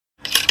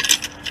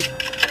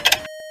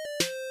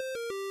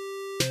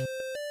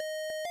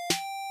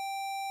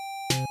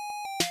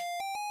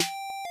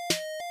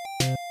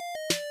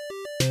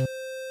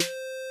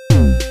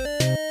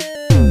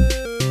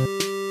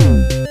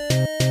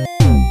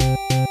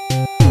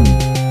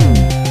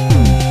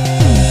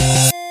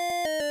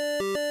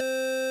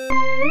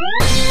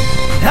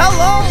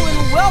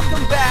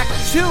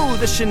to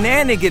the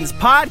Shenanigans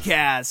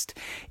Podcast.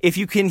 If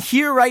you can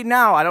hear right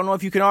now, I don't know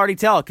if you can already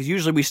tell, because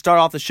usually we start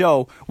off the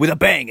show with a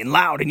bang and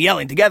loud and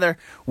yelling together.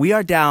 We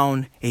are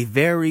down a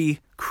very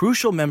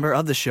crucial member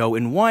of the show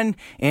in one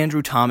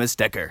Andrew Thomas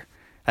Decker.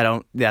 I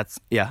don't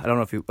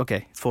know if you,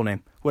 okay, his full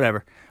name,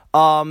 whatever.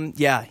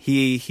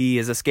 He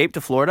has escaped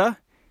to Florida.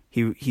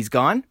 He's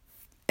gone.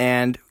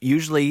 And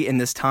usually in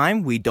this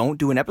time, we don't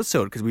do an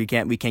episode because we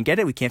can't get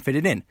it. We can't fit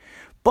it in.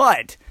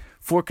 But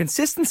for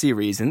consistency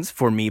reasons,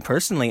 for me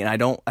personally,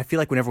 and I feel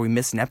like whenever we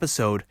miss an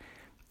episode,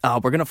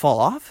 we're going to fall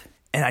off.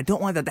 And I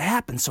don't want that to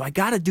happen. So I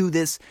got to do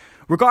this.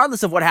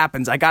 Regardless of what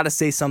happens, I got to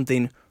say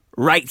something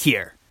right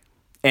here.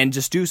 And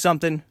just do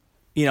something,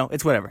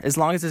 it's whatever. As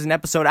long as there's an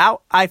episode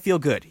out, I feel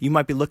good. You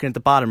might be looking at the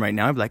bottom right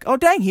now and be like, oh,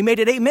 dang, he made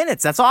it 8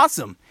 minutes. That's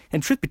awesome.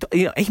 And truth be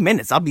told, 8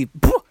 minutes, I'll be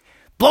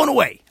blown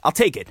away. I'll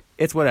take it.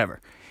 It's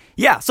whatever.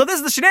 Yeah, so this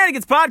is the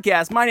Shenanigans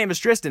Podcast. My name is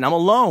Tristan. I'm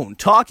alone,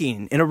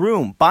 talking in a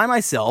room by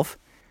myself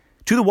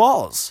to the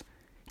walls,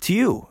 to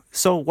you.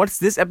 So what's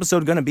this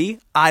episode going to be?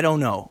 I don't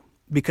know,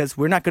 because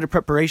we're not good at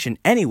preparation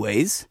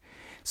anyways.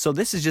 So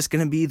this is just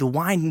going to be the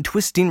winding,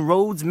 twisting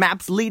roads,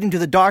 maps leading to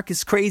the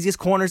darkest, craziest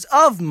corners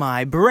of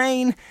my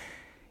brain.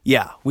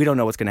 Yeah, we don't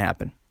know what's going to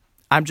happen.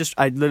 I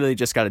literally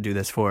just got to do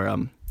this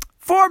for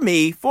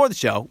me, for the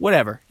show,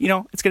 whatever.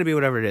 It's going to be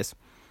whatever it is.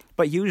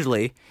 But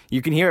usually,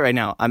 you can hear it right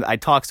now. I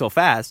talk so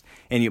fast,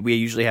 and we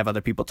usually have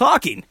other people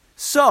talking.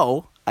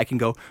 So I can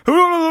go,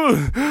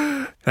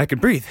 I can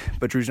breathe,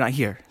 but Drew's not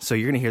here. So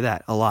you're going to hear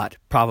that a lot,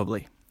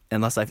 probably,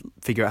 unless I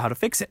figure out how to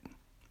fix it.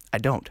 I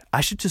don't.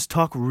 I should just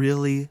talk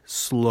really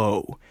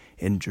slow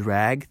and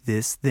drag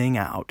this thing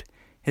out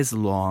as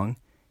long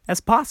as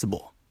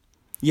possible.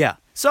 Yeah.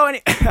 So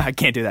I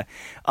can't do that.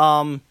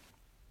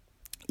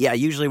 Yeah,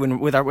 usually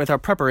with our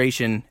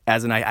preparation,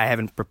 as in I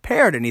haven't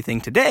prepared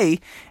anything today,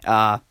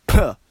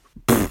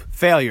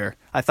 failure.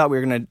 I thought we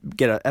were going to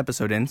get an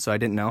episode in, so I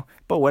didn't know.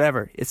 But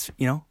whatever. It's,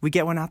 we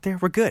get one out there,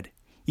 we're good.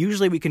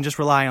 Usually we can just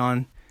rely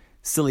on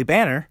silly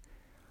banner,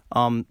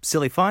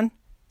 silly fun,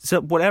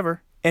 so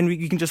whatever. And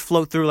you can just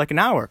float through like an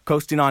hour,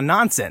 coasting on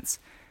nonsense.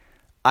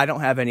 I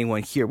don't have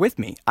anyone here with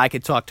me. I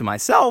could talk to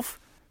myself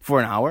for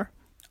an hour.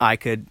 I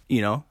could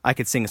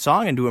sing a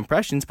song and do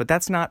impressions, but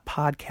that's not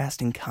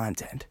podcasting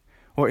content.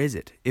 Or is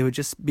it? It would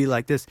just be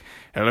like this.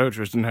 Hello,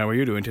 Tristan. How are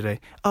you doing today?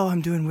 Oh,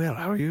 I'm doing well.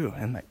 How are you?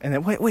 And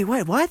then wait.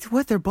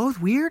 What? They're both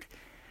weird?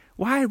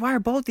 Why are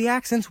both the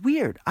accents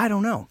weird? I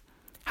don't know.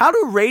 How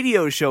do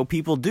radio show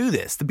people do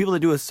this? The people that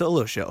do a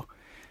solo show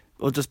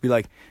will just be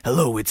like,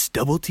 hello, it's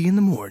Double T in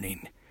the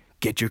morning.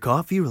 Get your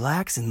coffee,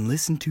 relax, and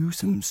listen to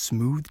some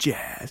smooth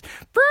jazz.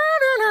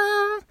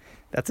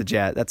 That's a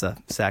jazz. That's a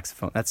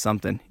saxophone. That's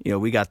something.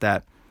 We got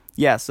that.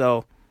 Yeah.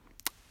 So,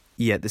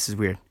 yeah, this is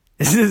weird.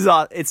 This is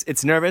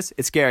it's nervous,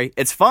 it's scary,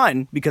 it's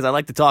fun because I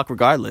like to talk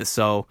regardless.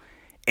 So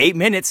 8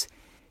 minutes,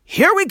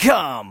 here we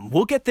come.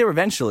 We'll get there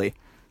eventually.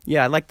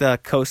 Yeah, I like the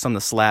coast on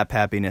the slap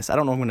happiness. I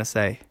don't know what I'm gonna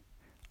say.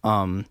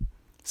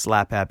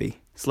 Slap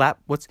happy.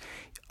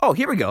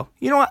 Here we go.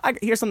 You know what?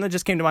 Here's something that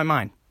just came to my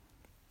mind.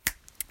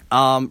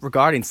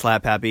 Regarding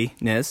slap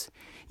happiness,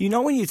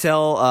 when you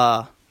tell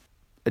a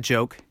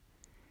joke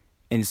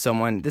and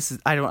someone,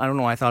 I don't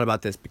know why I thought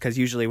about this, because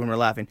usually when we're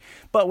laughing,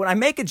 but when I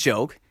make a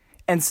joke.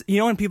 And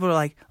when people are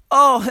like,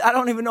 oh, I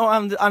don't even know,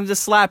 I'm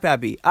just slap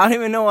happy. I don't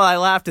even know why I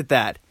laughed at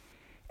that.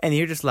 And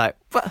you're just like,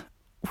 what?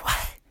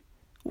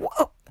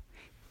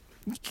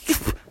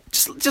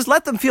 Just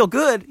let them feel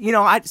good.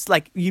 I just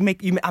like,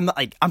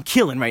 I'm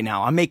killing right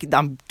now.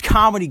 I'm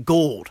comedy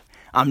gold.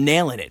 I'm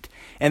nailing it.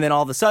 And then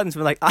all of a sudden,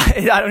 we're like,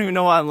 I don't even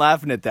know why I'm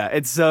laughing at that.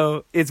 It's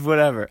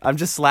whatever. I'm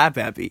just slap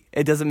happy.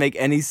 It doesn't make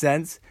any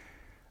sense.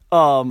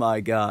 Oh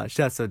my gosh,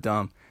 that's so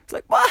dumb. It's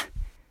like, what?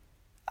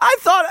 I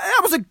thought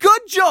that was a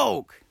good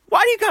joke.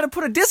 Why do you got to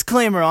put a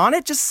disclaimer on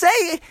it? Just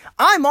say,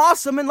 I'm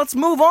awesome, and let's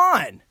move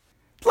on.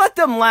 Let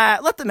them laugh.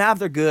 Let them have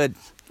their good.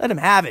 Let them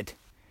have it.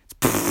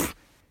 I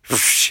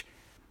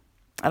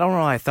don't know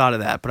why I thought of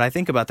that, but I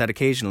think about that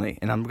occasionally.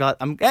 And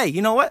hey,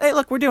 you know what? Hey,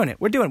 look, we're doing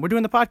it. We're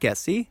doing the podcast.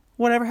 See?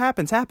 Whatever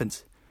happens,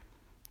 happens.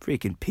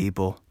 Freaking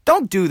people.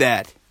 Don't do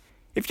that.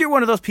 If you're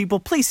one of those people,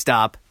 please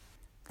stop.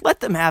 Let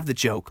them have the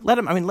joke. Let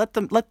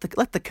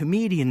the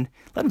comedian,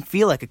 let him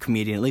feel like a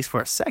comedian, at least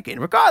for a second,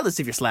 regardless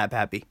if you're slap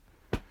happy.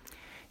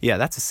 Yeah,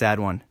 that's a sad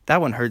one.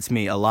 That one hurts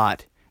me a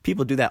lot.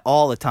 People do that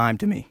all the time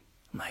to me.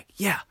 I'm like,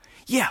 yeah,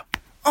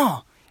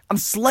 I'm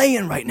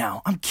slaying right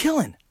now. I'm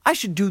killing. I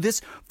should do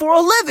this for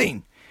a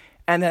living.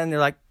 And then they're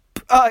like,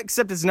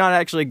 except it's not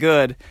actually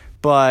good,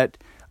 but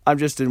I'm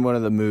just in one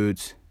of the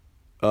moods.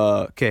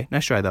 Okay,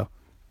 nice try though.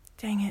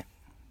 Dang it.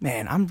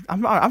 Man,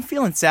 I'm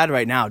feeling sad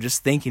right now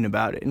just thinking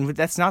about it. And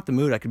that's not the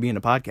mood I could be in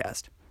a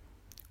podcast.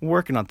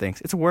 Working on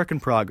things. It's a work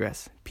in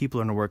progress. People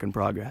are in a work in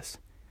progress.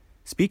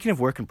 Speaking of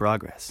work in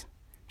progress,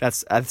 I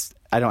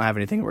don't have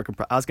anything in work in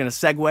progress. I was going to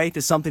segue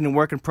to something in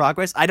work in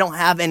progress. I don't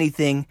have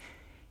anything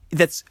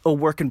that's a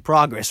work in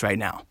progress right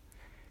now,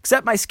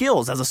 except my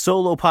skills as a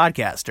solo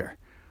podcaster.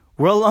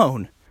 We're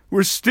alone.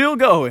 We're still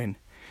going.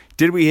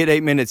 Did we hit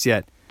 8 minutes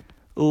yet?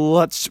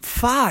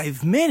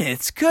 5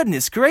 minutes?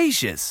 Goodness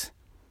gracious.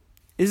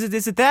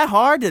 Is it that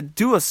hard to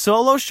do a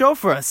solo show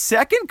for a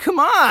second? Come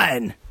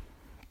on.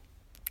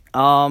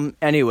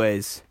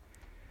 Anyways,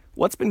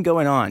 what's been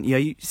going on? Yeah,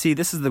 you see,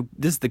 this is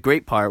the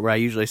great part where I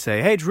usually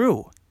say, "Hey,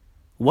 Drew,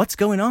 what's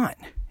going on?"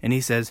 And he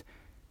says,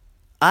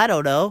 "I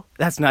don't know."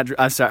 That's not Drew.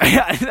 I'm sorry.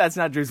 That's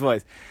not Drew's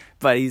voice.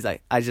 But he's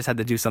like, I just had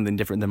to do something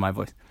different than my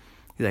voice.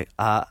 He's like,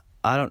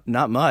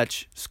 not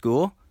much.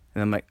 School?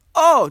 And I'm like,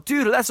 "Oh,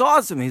 dude, that's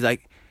awesome." He's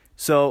like,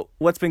 "So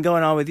what's been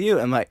going on with you?"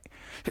 I'm like,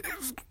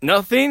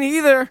 "Nothing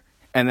either."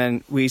 And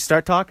then we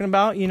start talking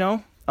about,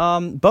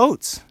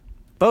 boats.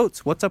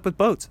 Boats. What's up with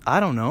boats? I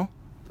don't know.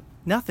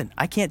 Nothing.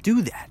 I can't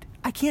do that.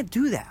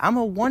 I'm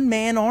a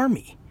one-man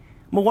army.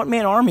 I'm a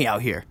one-man army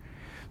out here.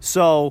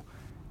 So,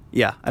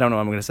 yeah, I don't know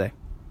what I'm going to say.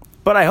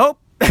 But I hope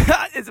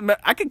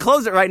I can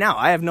close it right now.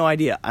 I have no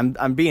idea.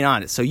 I'm being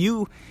honest. So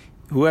you,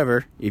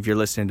 whoever, if you're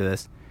listening to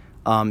this,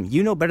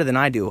 you know better than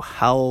I do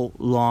how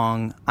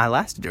long I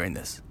lasted during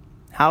this.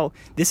 How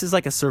this is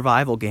like a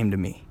survival game to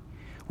me.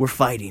 We're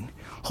fighting,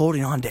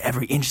 holding on to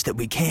every inch that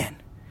we can.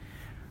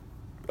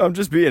 I'm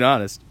just being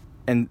honest.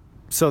 And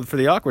so for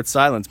the awkward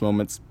silence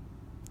moments,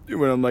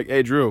 when I'm like,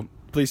 "Hey, Drew,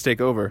 please take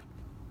over,"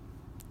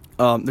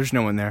 there's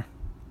no one there.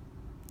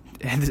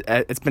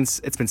 It's been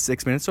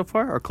 6 minutes so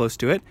far, or close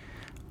to it,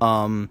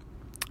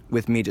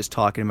 with me just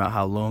talking about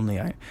how lonely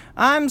I am.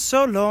 I'm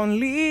so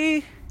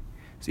lonely.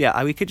 So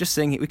yeah, we could just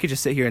sing. We could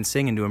just sit here and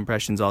sing and do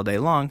impressions all day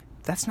long.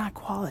 That's not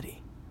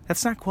quality.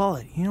 That's not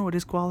quality. You know what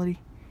is quality?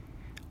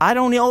 I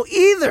don't know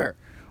either.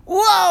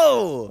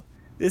 Whoa!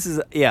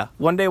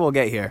 One day we'll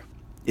get here.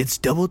 It's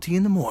Double T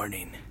in the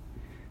Morning.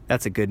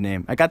 That's a good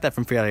name. I got that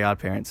from Fairly Odd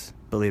Parents,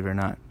 believe it or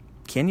not.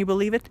 Can you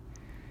believe it?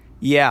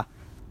 Yeah.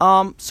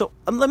 So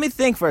let me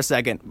think for a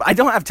second. I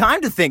don't have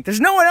time to think. There's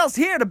no one else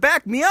here to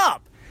back me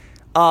up.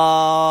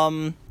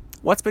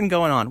 What's been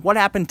going on? What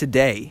happened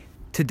today?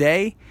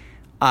 Today,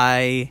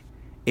 I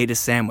ate a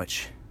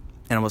sandwich,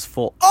 and I was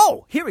full.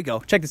 Oh, here we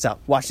go. Check this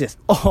out. Watch this.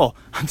 Oh,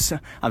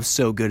 I'm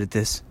so good at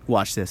this.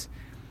 Watch this.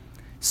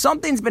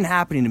 Something's been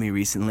happening to me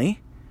recently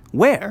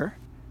where,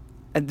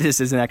 and this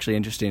isn't actually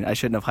interesting. I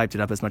shouldn't have hyped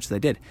it up as much as I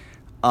did.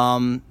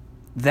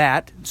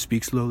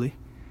 Speak slowly,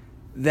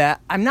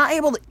 that I'm not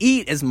able to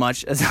eat as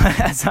much as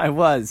I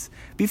was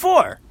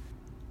before.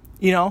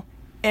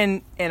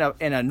 In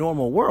a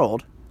normal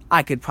world,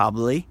 I could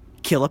probably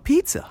kill a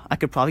pizza. I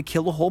could probably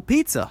kill a whole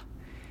pizza.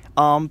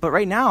 But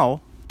right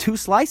now, 2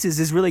 slices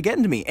is really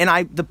getting to me.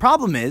 And the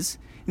problem is,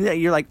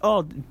 you're like,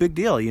 "Oh, big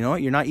deal,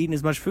 you're not eating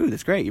as much food.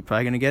 That's great. You're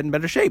probably going to get in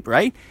better shape,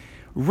 right?"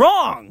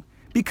 Wrong!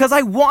 Because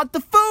I want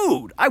the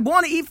food. I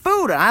want to eat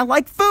food, and I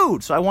like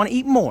food, so I want to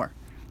eat more.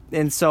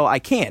 And so I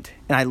can't.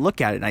 And I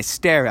look at it, and I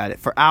stare at it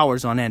for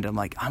hours on end. I'm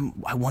like,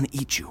 I want to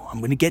eat you. I'm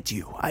going to get to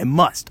you. I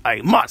must.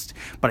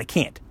 But I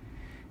can't.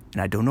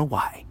 And I don't know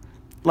why.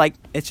 Like,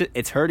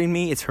 it's hurting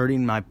me. It's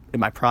hurting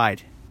my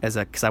pride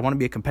because I want to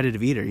be a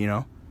competitive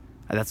eater,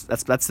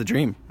 That's the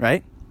dream,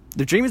 right?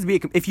 The dream is to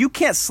be if you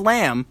can't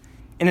slam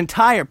an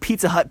entire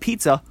Pizza Hut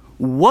pizza,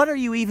 what are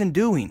you even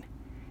doing?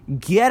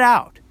 Get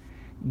out.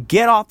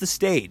 Get off the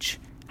stage.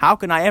 How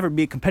can I ever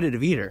be a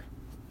competitive eater?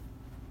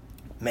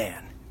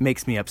 Man,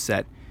 makes me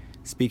upset.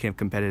 Speaking of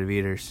competitive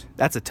eaters,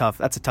 that's a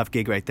tough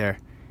gig right there.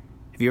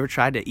 Have you ever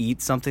tried to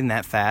eat something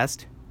that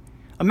fast?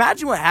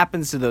 Imagine what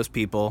happens to those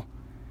people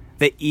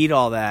that eat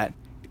all that.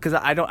 Because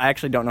I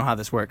actually don't know how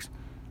this works.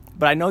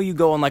 But I know you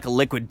go on like a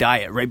liquid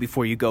diet right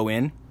before you go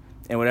in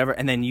and whatever,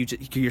 and then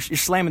you're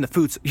slamming the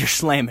food. You're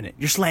slamming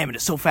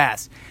it so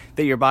fast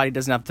that your body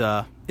doesn't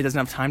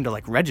have time to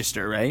like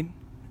register, right?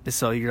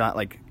 So you're not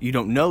like, you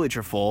don't know that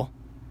you're full.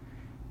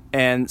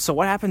 And so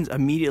what happens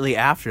immediately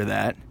after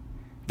that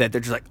they're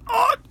just like,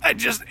 "Oh,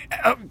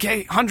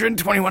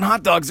 121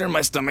 hot dogs are in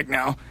my stomach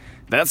now.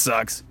 That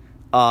sucks."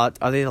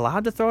 Are they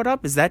allowed to throw it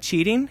up? Is that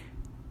cheating?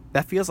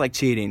 That feels like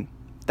cheating.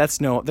 There's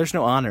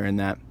no honor in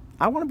that.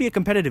 I want to be a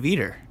competitive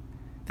eater.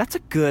 That's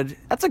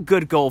a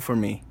good goal for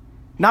me.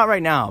 Not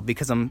right now,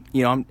 because I'm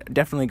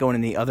definitely going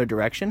in the other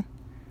direction.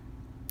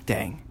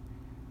 Dang.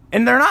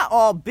 And they're not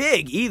all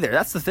big either.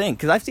 That's the thing,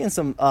 because I've seen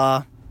some,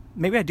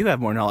 maybe I do have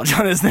more knowledge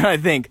on this than I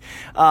think.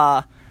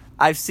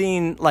 I've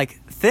seen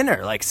like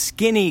thinner, like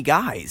skinny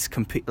guys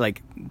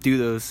do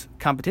those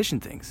competition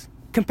things.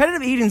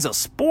 Competitive eating's a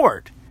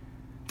sport.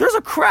 There's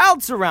a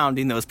crowd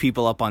surrounding those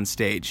people up on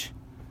stage.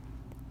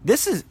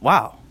 This is,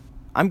 wow.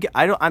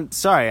 I'm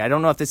sorry, I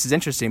don't know if this is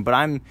interesting, but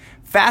I'm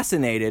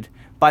fascinated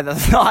by the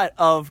thought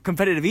of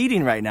competitive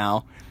eating right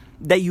now,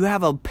 that you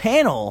have a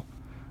panel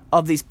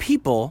of these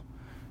people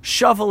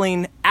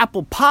shoveling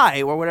apple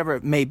pie or whatever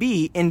it may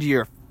be into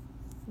your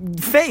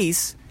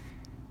face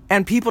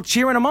and people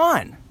cheering them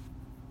on.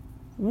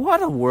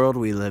 What a world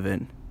we live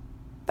in.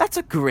 That's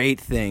a great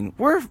thing.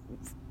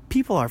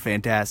 People are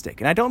fantastic.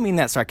 And I don't mean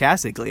that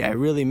sarcastically. I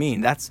really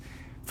mean that's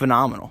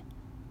phenomenal.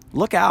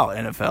 Look out,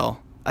 NFL.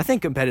 I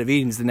think competitive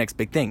eating is the next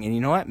big thing. And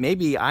you know what?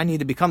 Maybe I need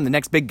to become the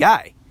next big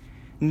guy.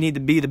 I need to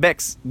be the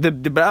best. The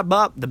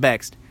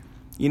best.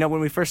 When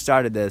we first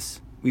started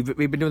this, we've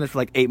been doing this for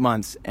like 8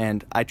 months,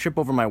 and I trip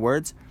over my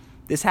words.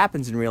 This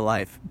happens in real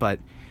life, but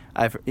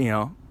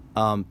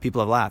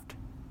people have laughed.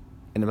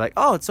 And they're like,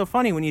 oh, it's so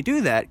funny when you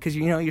do that because,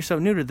 you're so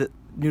new to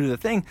the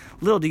thing.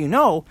 Little do you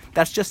know,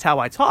 that's just how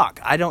I talk.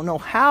 I don't know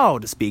how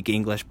to speak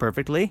English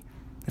perfectly.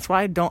 That's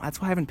why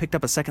I haven't picked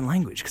up a second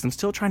language, because I'm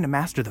still trying to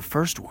master the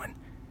first one.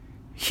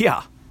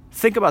 Yeah,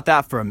 think about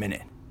that for a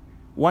minute.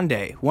 One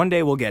day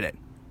we'll get it.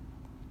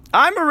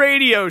 I'm a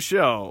radio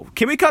show.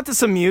 Can we cut to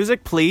some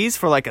music, please,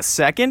 for like a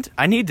second?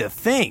 I need to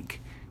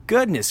think.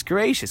 Goodness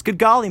gracious. Good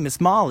golly,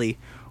 Miss Molly.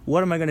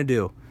 What am I going to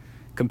do?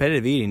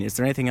 Competitive eating. Is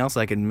there anything else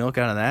I can milk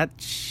out of that?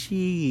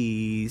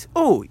 Jeez.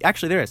 Oh,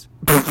 actually there is.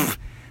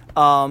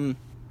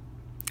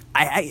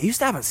 I used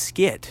to have a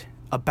skit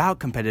about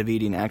competitive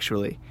eating,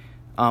 actually.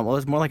 Well, it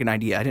was more like an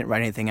idea. I didn't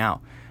write anything out.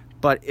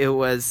 But it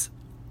was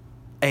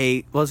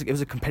a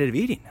competitive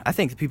eating. I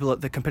think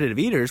the competitive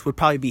eaters would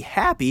probably be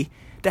happy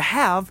to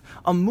have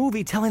a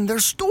movie telling their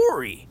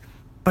story.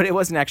 But it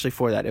wasn't actually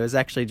for that. It was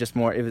actually just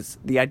more,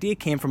 the idea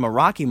came from a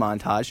Rocky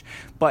montage,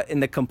 but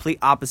in the complete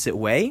opposite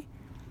way,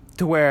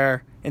 to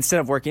where instead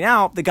of working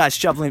out, the guy's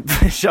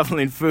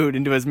shoveling food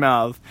into his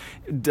mouth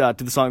to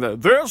the song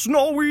that there's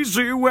no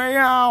easy way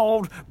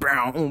out,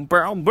 brown,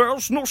 brown,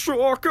 there's no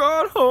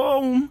shortcut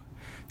home.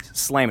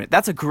 Slamming it.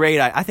 That's a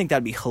great, I think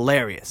that'd be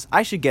hilarious.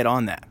 I should get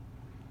on that.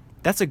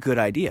 That's a good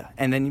idea.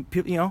 And then,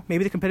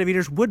 maybe the competitive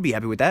eaters would be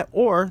happy with that,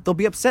 or they'll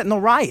be upset and they'll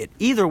riot.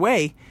 Either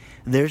way,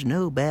 there's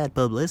no bad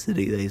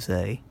publicity, they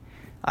say.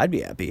 I'd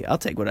be happy. I'll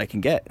take what I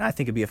can get. I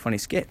think it'd be a funny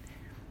skit.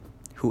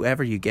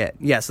 Whoever you get.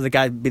 Yeah, so the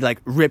guy'd be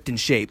like ripped in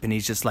shape and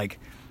he's just like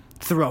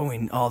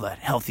throwing all that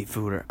healthy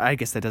food. Or I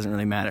guess that doesn't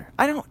really matter.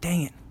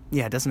 Dang it.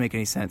 Yeah, it doesn't make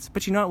any sense.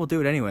 But you know what? We'll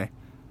do it anyway.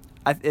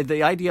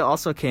 The idea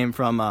also came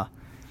from,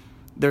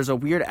 there's a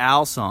Weird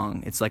Al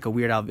song. It's like a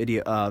Weird Al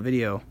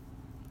video.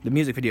 The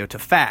music video to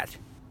Fat,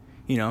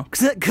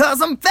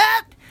 cause I'm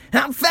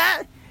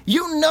fat,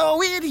 you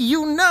know it,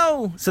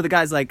 So the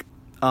guy's like,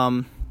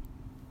 I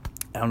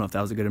don't know if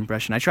that was a good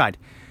impression, I tried.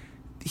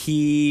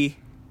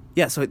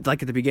 So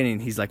like at the beginning,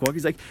 he's like,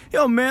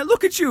 yo man,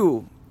 look at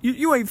you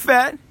ain't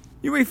fat,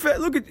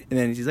 look at, and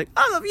then he's like,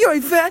 I love you,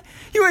 ain't fat,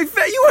 you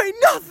ain't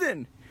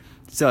nothing.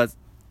 So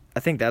I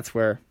think that's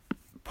where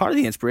part of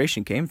the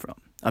inspiration came from.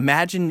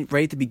 Imagine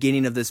right at the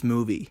beginning of this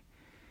movie,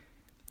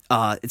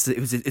 it's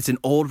an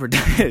old.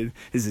 This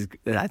is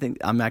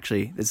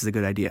a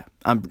good idea.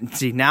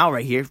 See now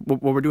right here,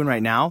 what we're doing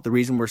right now. The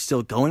reason we're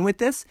still going with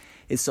this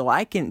is so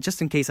I can,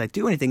 just in case I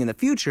do anything in the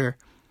future,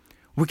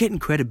 we're getting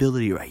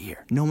credibility right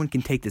here. No one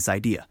can take this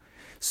idea.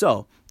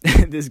 So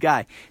this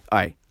guy, all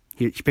right,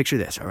 here, picture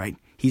this. All right,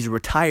 he's a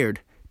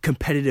retired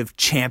competitive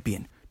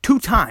champion,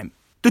 two-time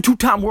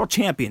world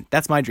champion.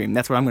 That's my dream.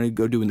 That's what I'm going to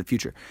go do in the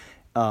future.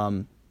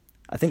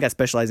 I think I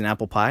specialize in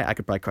apple pie. I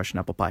could probably crush an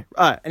apple pie.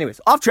 Anyways,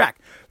 off track.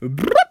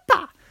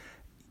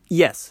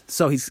 Yes,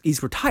 so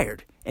he's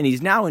retired, and he's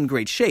now in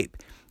great shape.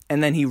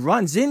 And then he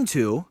runs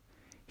into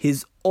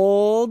his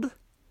old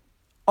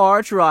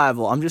arch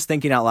rival. I'm just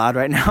thinking out loud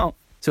right now.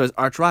 So his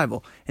arch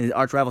rival, and his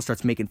arch rival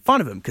starts making fun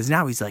of him because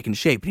now he's like in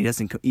shape, and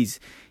he's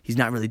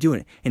not really doing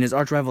it. And his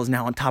arch rival is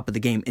now on top of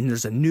the game, and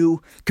there's a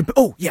new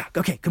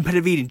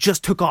competitive eating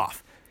just took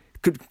off.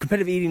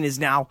 Competitive eating is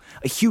now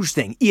a huge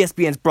thing.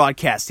 ESPN's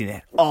broadcasting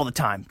it all the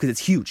time because it's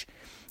huge.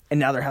 And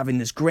now they're having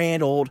this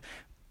grand old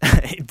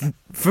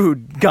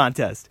food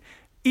contest.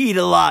 Eat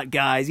a lot,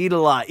 guys. Eat a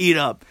lot. Eat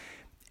up.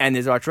 And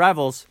his arch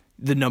rival's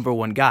the number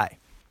one guy.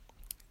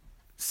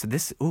 So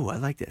I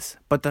like this.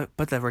 But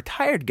the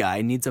retired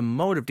guy needs a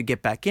motive to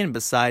get back in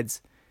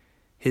besides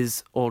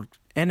his old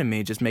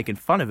enemy just making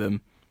fun of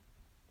him.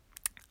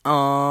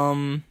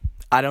 I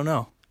don't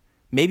know.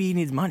 Maybe he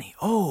needs money.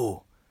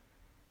 Oh.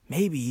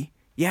 Maybe,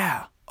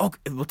 yeah. Oh,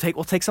 we'll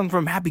take something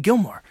from Happy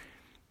Gilmore,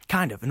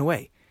 kind of in a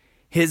way.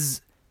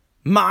 His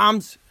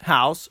mom's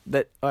house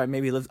or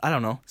maybe he lives. I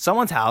don't know.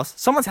 Someone's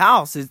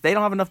house is they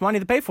don't have enough money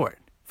to pay for it.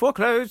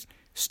 Foreclosed,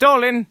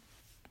 stolen.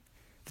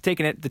 They're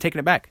taking it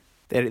back.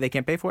 They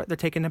can't pay for it. They're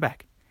taking it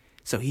back.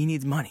 So he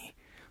needs money.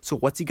 So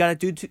what's he gotta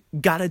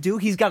do?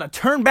 He's gotta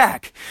turn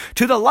back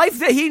to the life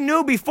that he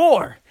knew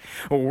before.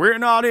 We're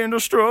not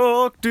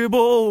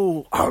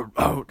indestructible.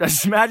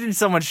 Just imagine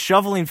someone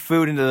shoveling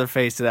food into their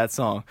face to that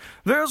song.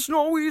 There's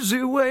no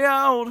easy way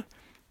out.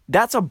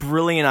 That's a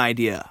brilliant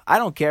idea. I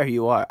don't care who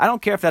you are. I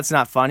don't care if that's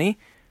not funny,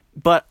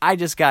 but I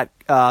just got,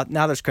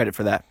 now there's credit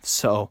for that.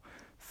 So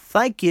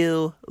thank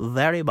you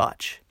very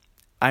much.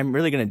 I'm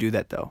really going to do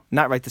that though.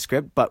 Not write the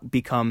script, but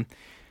become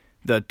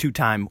the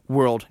two-time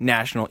world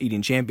national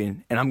eating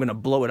champion, and I'm going to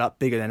blow it up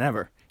bigger than ever.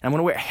 And I'm going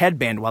to wear a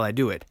headband while I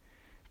do it.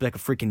 Be like a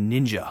freaking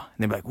ninja. And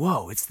they'll be like,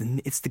 whoa, it's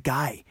the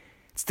guy.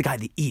 It's the guy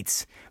that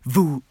eats.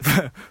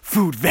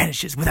 Food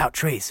vanishes without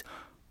trace.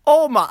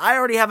 Oh my, I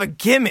already have a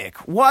gimmick.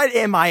 What,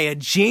 am I a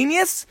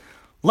genius?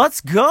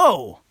 Let's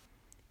go.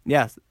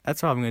 Yeah,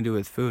 that's what I'm going to do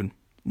with food.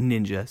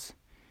 Ninjas.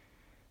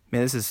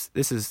 Man, this is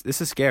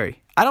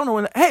scary. I don't know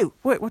when, hey,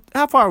 wait,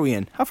 how far are we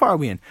in?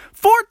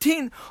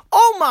 14.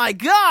 Oh my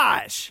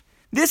gosh.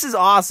 This is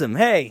awesome.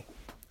 Hey,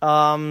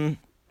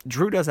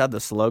 Drew does have the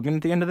slogan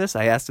at the end of this.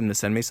 I asked him to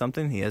send me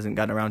something. He hasn't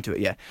gotten around to it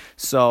yet.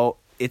 So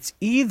it's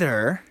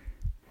I'm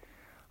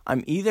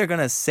either going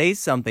to say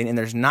something and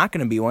there's not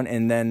going to be one,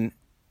 and then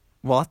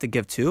we'll have to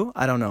give two.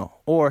 I don't know.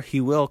 Or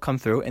he will come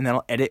through and then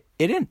I'll edit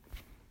it in.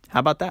 How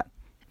about that?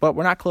 But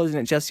we're not closing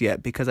it just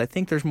yet because I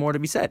think there's more to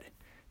be said.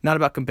 Not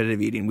about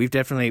competitive eating.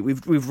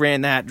 We've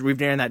ran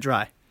that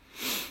dry.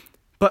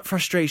 But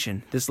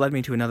frustration. This led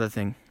me to another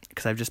thing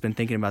because I've just been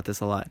thinking about this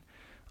a lot.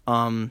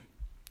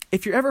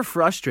 If you're ever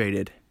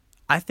frustrated,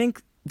 I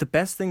think the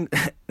best thing.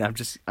 I'm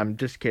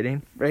just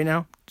kidding right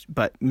now,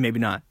 but maybe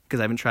not because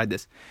I haven't tried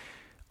this.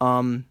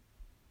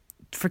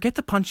 Forget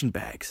the punching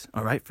bags.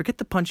 All right, forget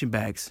the punching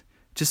bags.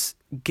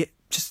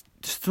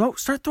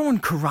 Start throwing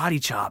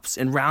karate chops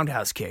and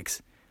roundhouse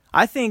kicks.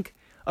 I think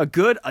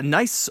a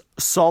nice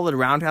solid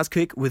roundhouse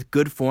kick with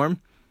good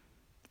form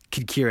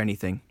could cure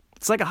anything.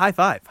 It's like a high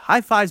five.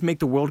 High fives make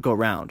the world go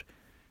round.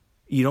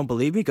 You don't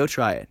believe me? Go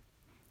try it.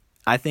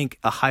 I think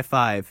a high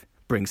five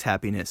brings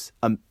happiness.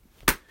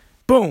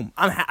 Boom.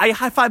 I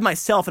high five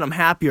myself and I'm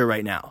happier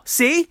right now.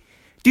 See?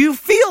 Do you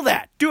feel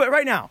that? Do it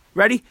right now.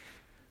 Ready?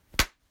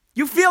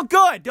 You feel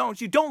good, don't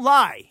you? Don't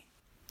lie.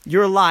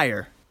 You're a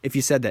liar if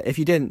you said that. If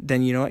you didn't,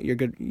 then you know what? You're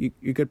good. You're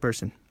a good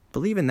person.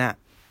 Believe in that.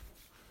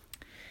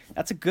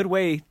 That's a good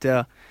way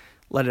to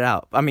let it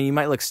out. I mean, you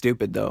might look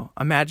stupid though.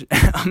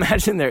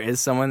 Imagine there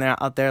is someone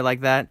out there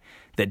like that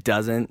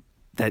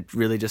that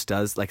really just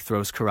does like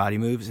throws karate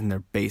moves in their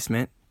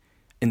basement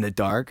in the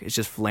dark. It's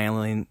just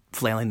flailing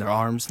their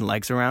arms and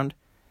legs around.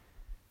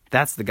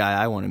 That's the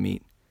guy I want to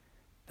meet.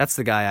 That's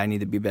the guy I need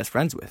to be best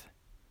friends with.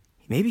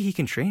 Maybe he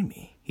can train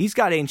me. He's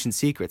got ancient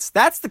secrets.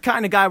 That's the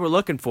kind of guy we're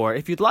looking for.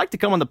 If you'd like to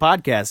come on the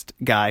podcast,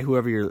 guy,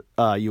 whoever you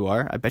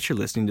are, I bet you're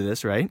listening to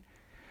this, right?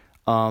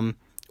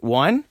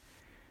 One,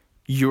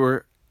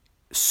 you're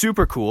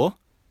super cool.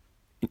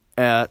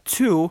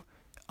 Two,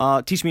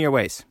 teach me your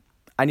ways.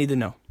 I need to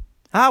know.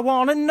 I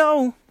want to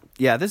know.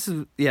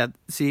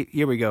 See,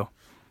 here we go.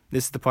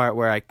 This is the part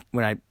where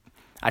when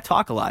I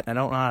talk a lot. I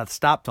don't know how to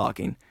stop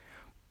talking.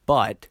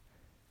 But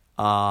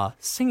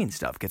singing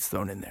stuff gets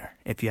thrown in there.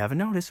 If you haven't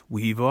noticed,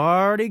 we've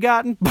already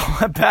gotten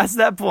past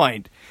that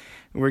point.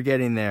 We're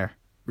getting there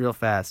real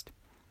fast.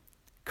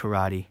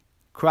 Karate,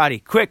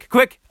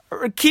 quick.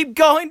 Keep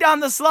going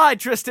down the slide,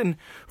 Tristan.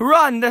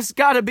 Run. There's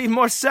got to be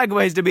more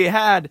segues to be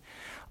had.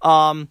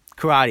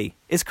 Karate.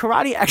 Is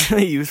karate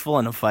actually useful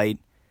in a fight?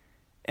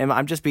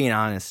 I'm just being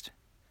honest.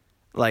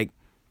 Like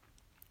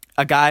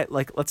a guy,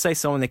 like let's say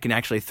someone that can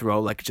actually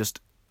throw like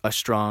just a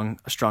strong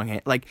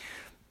hand. Like,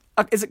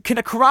 can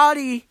a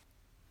karate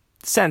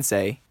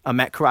sensei, a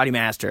karate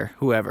master,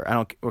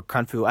 whoever, or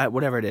kung fu,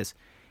 whatever it is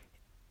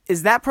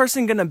that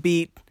person gonna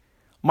beat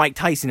Mike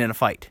Tyson in a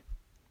fight?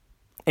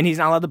 And he's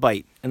not allowed to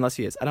bite unless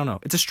he is. I don't know.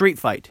 It's a street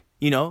fight.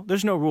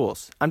 There's no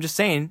rules. I'm just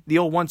saying the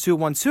old 1-2,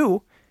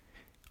 1-2.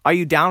 Are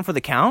you down for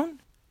the count?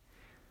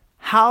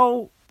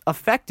 How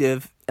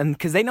effective? And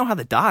because they know how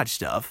to dodge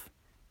stuff.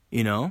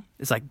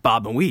 It's like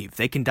bob and weave.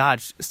 They can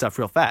dodge stuff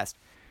real fast.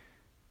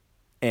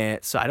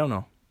 And so I don't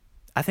know.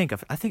 I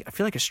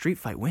feel like a street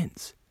fight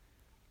wins.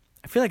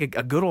 I feel like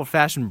a good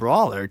old-fashioned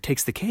brawler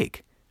takes the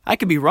cake. I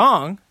could be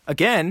wrong,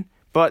 again,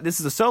 but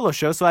this is a solo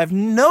show, so I have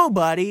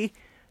nobody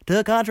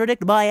to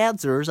contradict my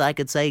answers. I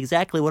could say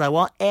exactly what I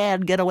want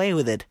and get away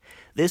with it.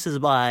 This is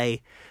my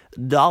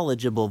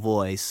knowledgeable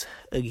voice.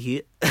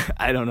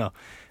 I don't know.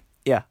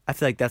 Yeah, I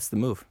feel like that's the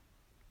move.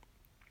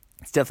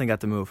 It's definitely got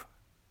the move.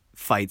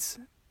 Fights.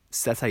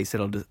 That's how you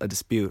settle a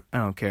dispute. I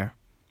don't care.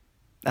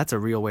 That's a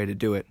real way to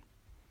do it.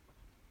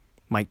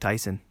 Mike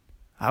Tyson.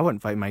 I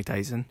wouldn't fight Mike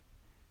Tyson.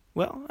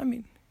 Well, I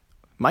mean,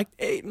 Mike,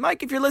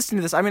 if you're listening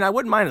to this, I mean, I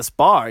wouldn't mind a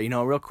spar,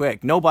 real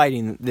quick. No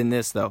biting than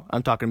this, though.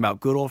 I'm talking about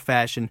good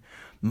old-fashioned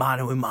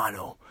mano a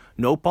mano.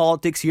 No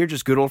politics here,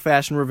 just good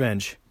old-fashioned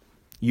revenge.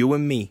 You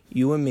and me.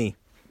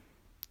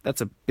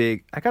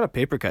 I got a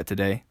paper cut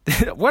today.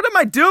 What am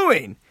I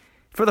doing?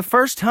 For the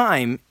first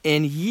time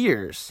in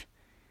years,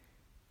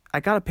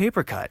 I got a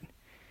paper cut.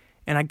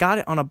 And I got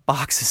it on a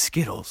box of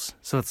Skittles.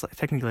 So it's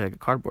technically like a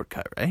cardboard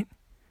cut, right?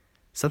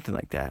 Something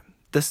like that.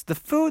 The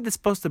food that's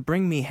supposed to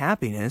bring me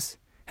happiness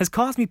has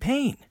caused me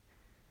pain.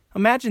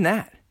 Imagine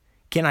that.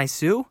 Can I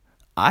sue?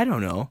 I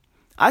don't know.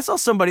 I saw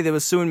somebody that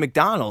was suing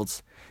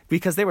McDonald's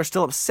because they were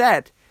still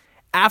upset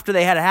after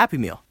they had a Happy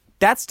Meal.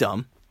 That's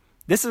dumb.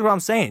 This is what I'm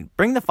saying.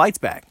 Bring the fights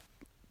back.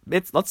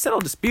 Let's settle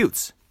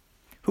disputes.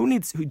 Who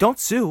don't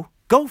sue.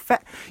 Go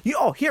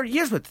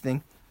here's what the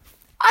thing.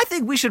 I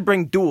think we should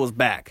bring duels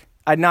back.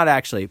 Not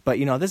actually, but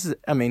this is,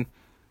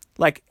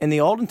 like in the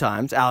olden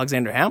times,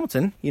 Alexander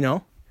Hamilton,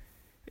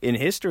 in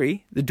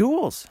history, the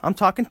duels. I'm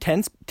talking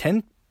 10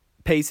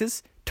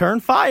 paces, turn,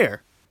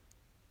 fire.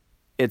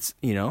 It's,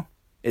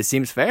 it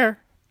seems fair.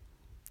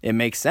 It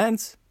makes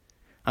sense.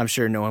 I'm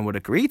sure no one would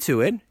agree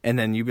to it. And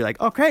then you'd be like,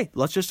 okay,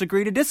 let's just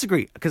agree to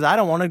disagree. Because I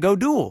don't want to go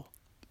duel.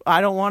 I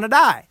don't want to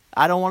die.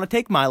 I don't want to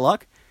take my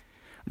luck.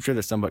 I'm sure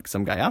there's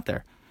some guy out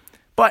there.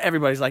 But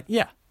everybody's like,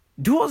 yeah,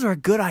 duels are a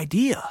good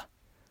idea.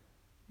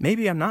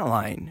 Maybe I'm not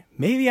lying.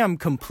 Maybe I'm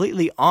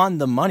completely on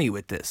the money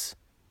with this.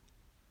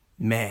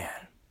 Man.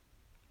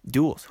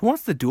 Duels. Who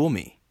wants to duel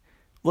me?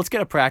 Let's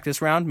get a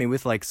practice round, maybe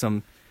with like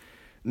some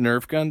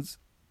Nerf guns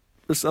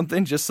or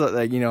something, just so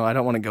that, I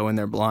don't want to go in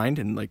there blind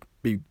and like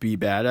be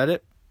bad at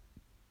it.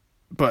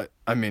 But,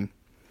 I mean,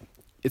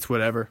 it's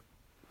whatever.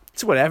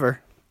 It's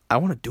whatever. I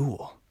want a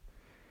duel.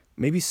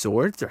 Maybe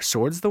swords? Are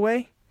swords the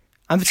way?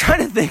 I'm trying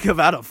to think of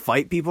how to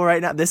fight people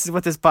right now. This is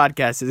what this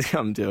podcast has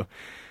come to.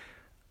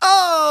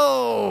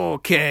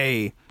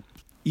 Okay.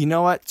 You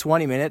know what?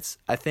 20 minutes.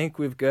 I think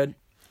we've good.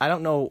 I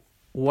don't know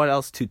what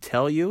else to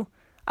tell you.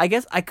 I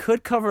guess I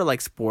could cover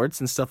like sports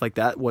and stuff like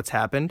that, what's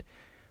happened.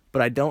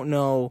 But I don't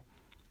know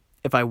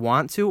if I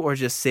want to or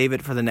just save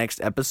it for the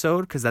next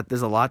episode because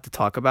there's a lot to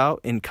talk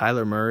about in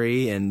Kyler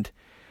Murray and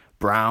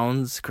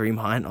Browns, Kareem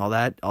Hunt, all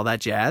that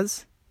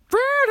jazz.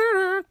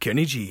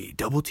 Kenny G,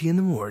 double T in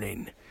the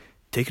morning.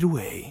 Take it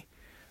away.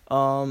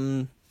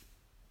 Yeah,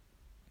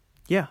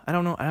 I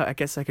don't know. I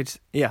guess I could just,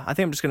 yeah, I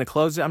think I'm just going to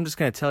close it. I'm just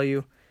going to tell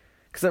you.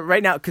 Because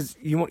right now, because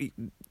you won't,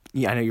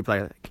 yeah, I know you're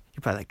probably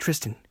like,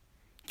 Tristan,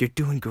 you're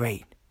doing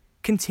great.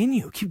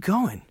 Continue. Keep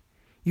going.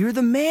 You're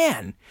the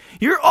man.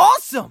 You're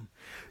awesome.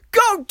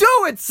 Go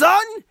do it,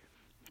 son.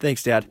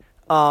 Thanks, Dad.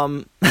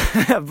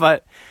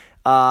 But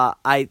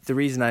the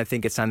reason I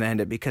think it's time to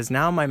end it, because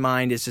now my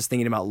mind is just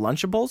thinking about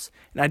Lunchables,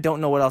 and I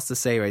don't know what else to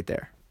say right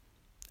there.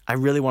 I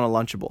really want a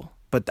Lunchable,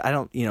 but I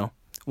don't,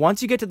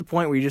 once you get to the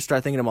point where you just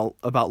start thinking about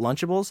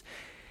Lunchables,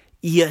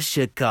 you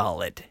should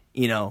call it.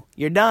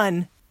 You're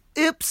done.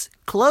 Oops,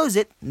 close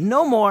it.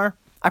 No more.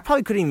 I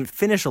probably couldn't even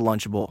finish a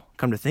Lunchable,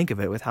 come to think of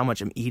it, with how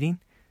much I'm eating.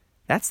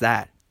 That's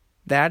that.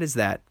 That is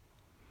that.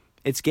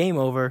 It's game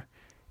over.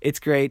 It's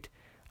great.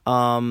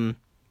 I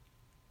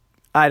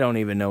don't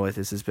even know what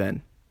this has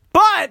been.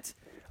 But,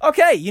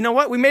 okay, you know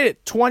what? We made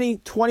it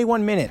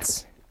 21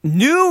 minutes.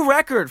 New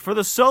record for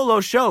the solo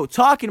show.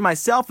 Talking to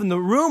myself in the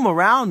room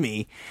around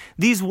me.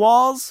 These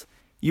walls,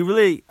 you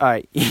really, all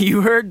right,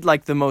 you heard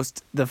like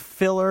the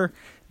filler,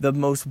 the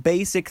most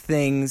basic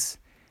things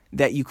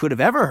that you could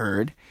have ever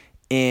heard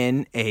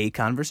in a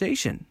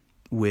conversation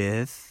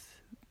with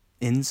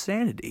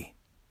insanity.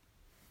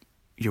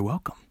 You're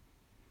welcome.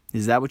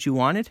 Is that what you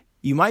wanted?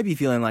 You might be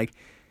feeling like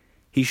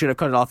he should have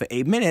cut it off at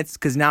 8 minutes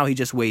because now he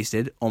just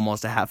wasted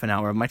almost a half an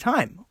hour of my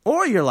time.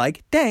 Or you're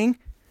like, dang,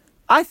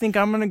 I think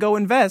I'm going to go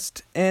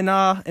invest and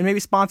maybe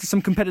sponsor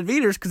some competitive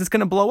eaters because it's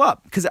going to blow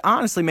up. Because it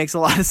honestly makes a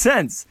lot of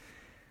sense.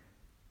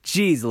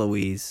 Jeez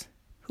Louise,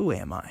 who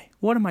am I?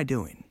 What am I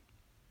doing?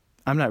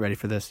 I'm not ready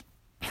for this.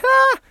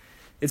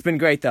 It's been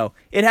great, though.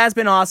 It has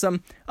been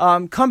awesome.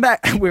 Come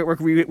back. We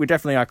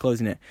definitely are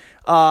closing it.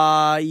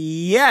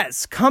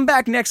 Yes. Come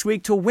back next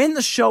week to when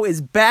the show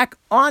is back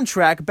on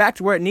track, back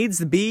to where it needs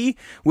to be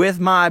with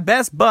my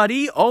best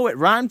buddy. Oh, it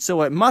rhymed,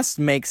 so it must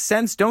make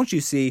sense, don't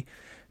you see?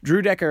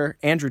 Drew Decker,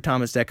 Andrew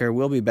Thomas Decker,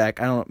 will be back.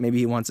 I don't know. Maybe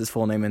he wants his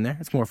full name in there.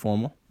 It's more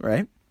formal,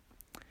 right?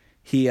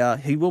 He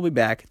will be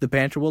back. The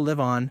banter will live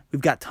on. We've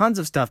got tons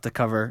of stuff to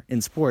cover in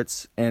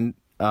sports and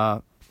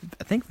I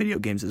think video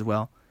games as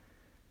well.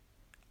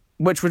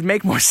 Which would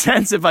make more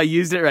sense if I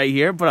used it right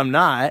here, but I'm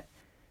not,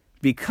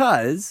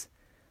 because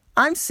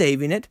I'm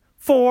saving it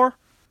for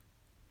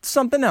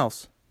something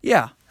else.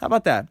 Yeah, how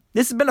about that?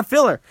 This has been a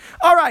filler.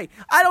 All right,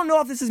 I don't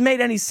know if this has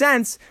made any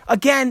sense.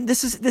 Again,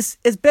 this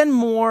has been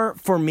more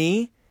for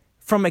me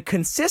from a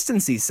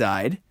consistency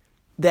side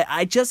that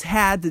I just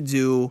had to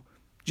do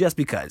just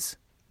because,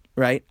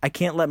 right? I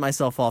can't let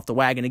myself off the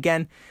wagon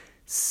again,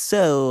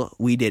 so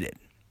we did it.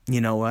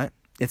 You know what?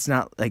 It's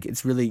not like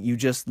it's really, you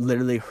just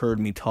literally heard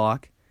me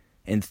talk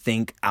and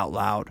think out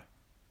loud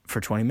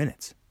for 20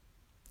 minutes.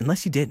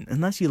 Unless you didn't.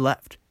 Unless you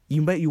left.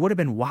 You would have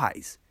been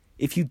wise.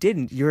 If you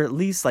didn't, you're at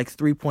least like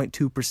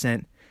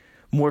 3.2%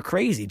 more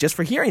crazy just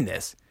for hearing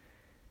this.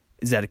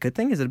 Is that a good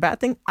thing? Is it a bad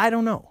thing? I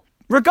don't know.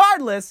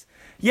 Regardless,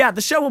 yeah,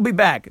 the show will be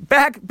back.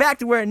 Back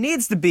to where it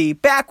needs to be.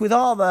 Back with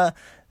all the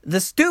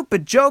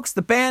stupid jokes,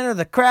 the banner,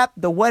 the crap,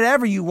 the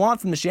whatever you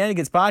want from the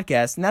Shenanigans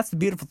Podcast. And that's the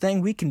beautiful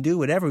thing. We can do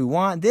whatever we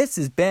want. This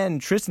has been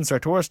Tristan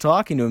Sartoris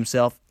talking to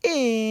himself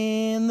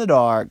in the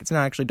dark. It's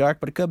not actually dark,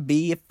 but it could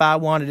be if I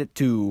wanted it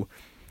to.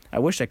 I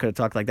wish I could have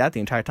talked like that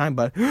the entire time,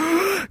 but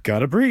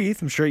gotta breathe.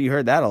 I'm sure you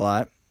heard that a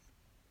lot.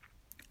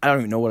 I don't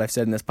even know what I've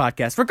said in this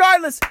podcast.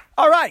 Regardless,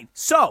 all right.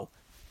 So,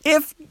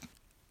 all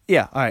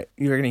right.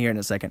 You're going to hear it in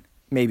a second.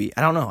 Maybe.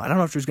 I don't know. I don't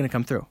know if Drew's going to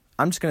come through.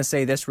 I'm just going to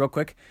say this real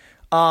quick.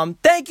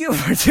 Thank you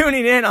for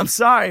tuning in. I'm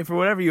sorry for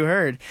whatever you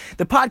heard.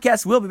 The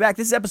podcast will be back.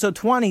 This is episode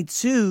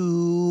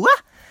 22.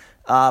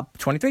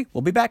 23.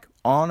 We'll be back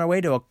on our way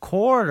to a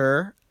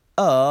quarter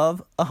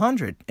of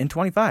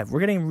 125. We're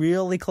getting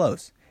really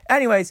close.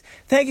 Anyways,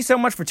 thank you so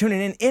much for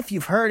tuning in. If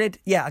you've heard it,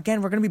 yeah,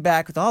 again, we're going to be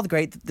back with all the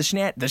great, the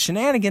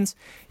shenanigans,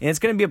 and it's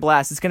going to be a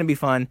blast. It's going to be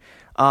fun.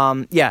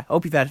 Yeah,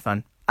 hope you've had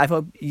fun. I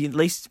hope you, at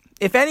least,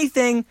 if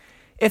anything,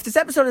 if this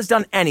episode has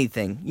done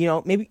anything,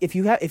 maybe if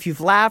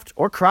you've laughed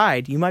or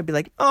cried, you might be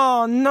like,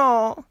 oh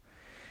no,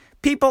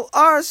 people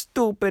are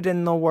stupid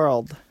in the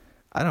world.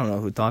 I don't know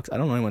who talks. I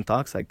don't know anyone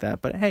talks like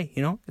that, but hey,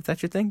 if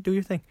that's your thing, do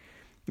your thing.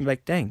 You're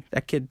like, dang,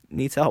 that kid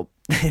needs help.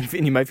 And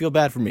you might feel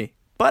bad for me.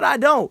 But I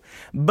don't.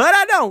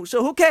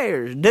 So who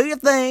cares? Do your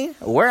thing.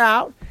 We're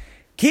out.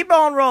 Keep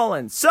on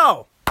rolling.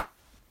 So,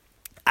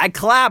 I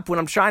clap when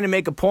I'm trying to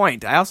make a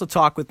point. I also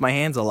talk with my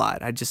hands a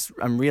lot.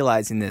 I'm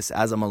realizing this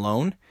as I'm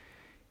alone.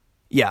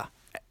 Yeah.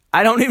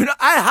 I don't even know.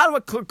 How do I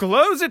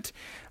close it?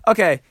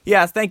 Okay.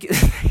 Yes. Thank you.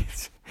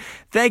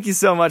 Thank you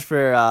so much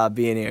for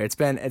being here.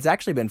 It's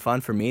actually been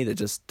fun for me to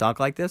just talk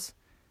like this.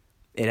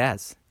 It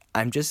has.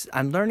 I'm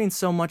learning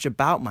so much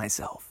about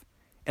myself,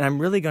 and I'm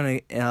really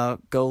going to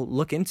go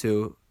look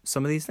into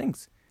some of these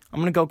things. I'm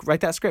going to go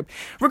write that script.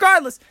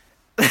 Regardless,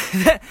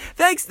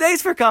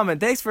 thanks for coming.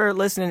 Thanks for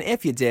listening.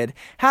 If you did,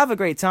 have a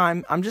great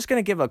time. I'm just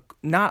going to give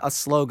not a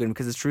slogan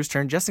because it's Drew's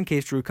turn, just in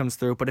case Drew comes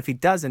through. But if he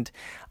doesn't,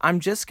 I'm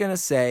just going to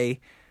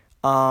say,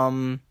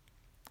 smile.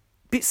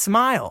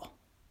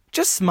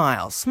 Just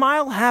smile.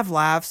 Smile, have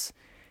laughs,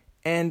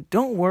 and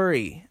don't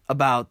worry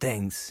about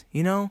things,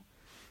 you know?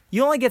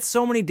 You only get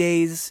so many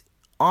days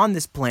on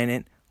this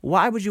planet.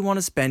 Why would you want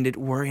to spend it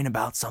worrying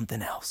about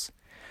something else?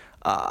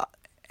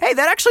 Hey,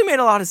 that actually made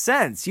a lot of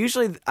sense.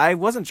 Usually I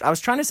was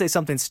trying to say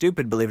something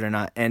stupid, believe it or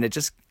not, and it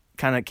just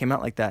kind of came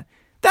out like that.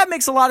 That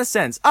makes a lot of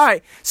sense. All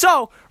right,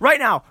 so right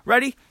now,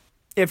 ready?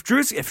 If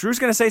Drew's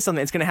going to say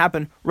something, it's going to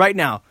happen right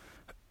now.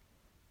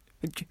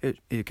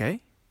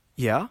 Okay?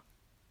 Yeah?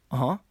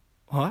 Uh-huh.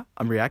 What?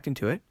 I'm reacting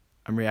to it.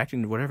 I'm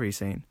reacting to whatever he's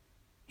saying.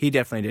 He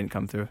definitely didn't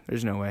come through.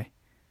 There's no way.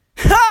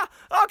 Ha!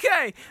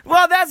 Okay.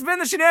 Well, that's been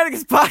the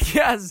Shenanigans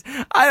Podcast.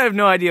 I have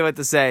no idea what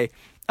to say.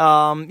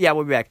 Yeah,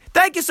 we'll be back.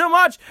 Thank you so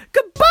much.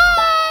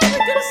 Goodbye. We're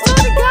gonna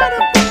start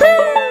again.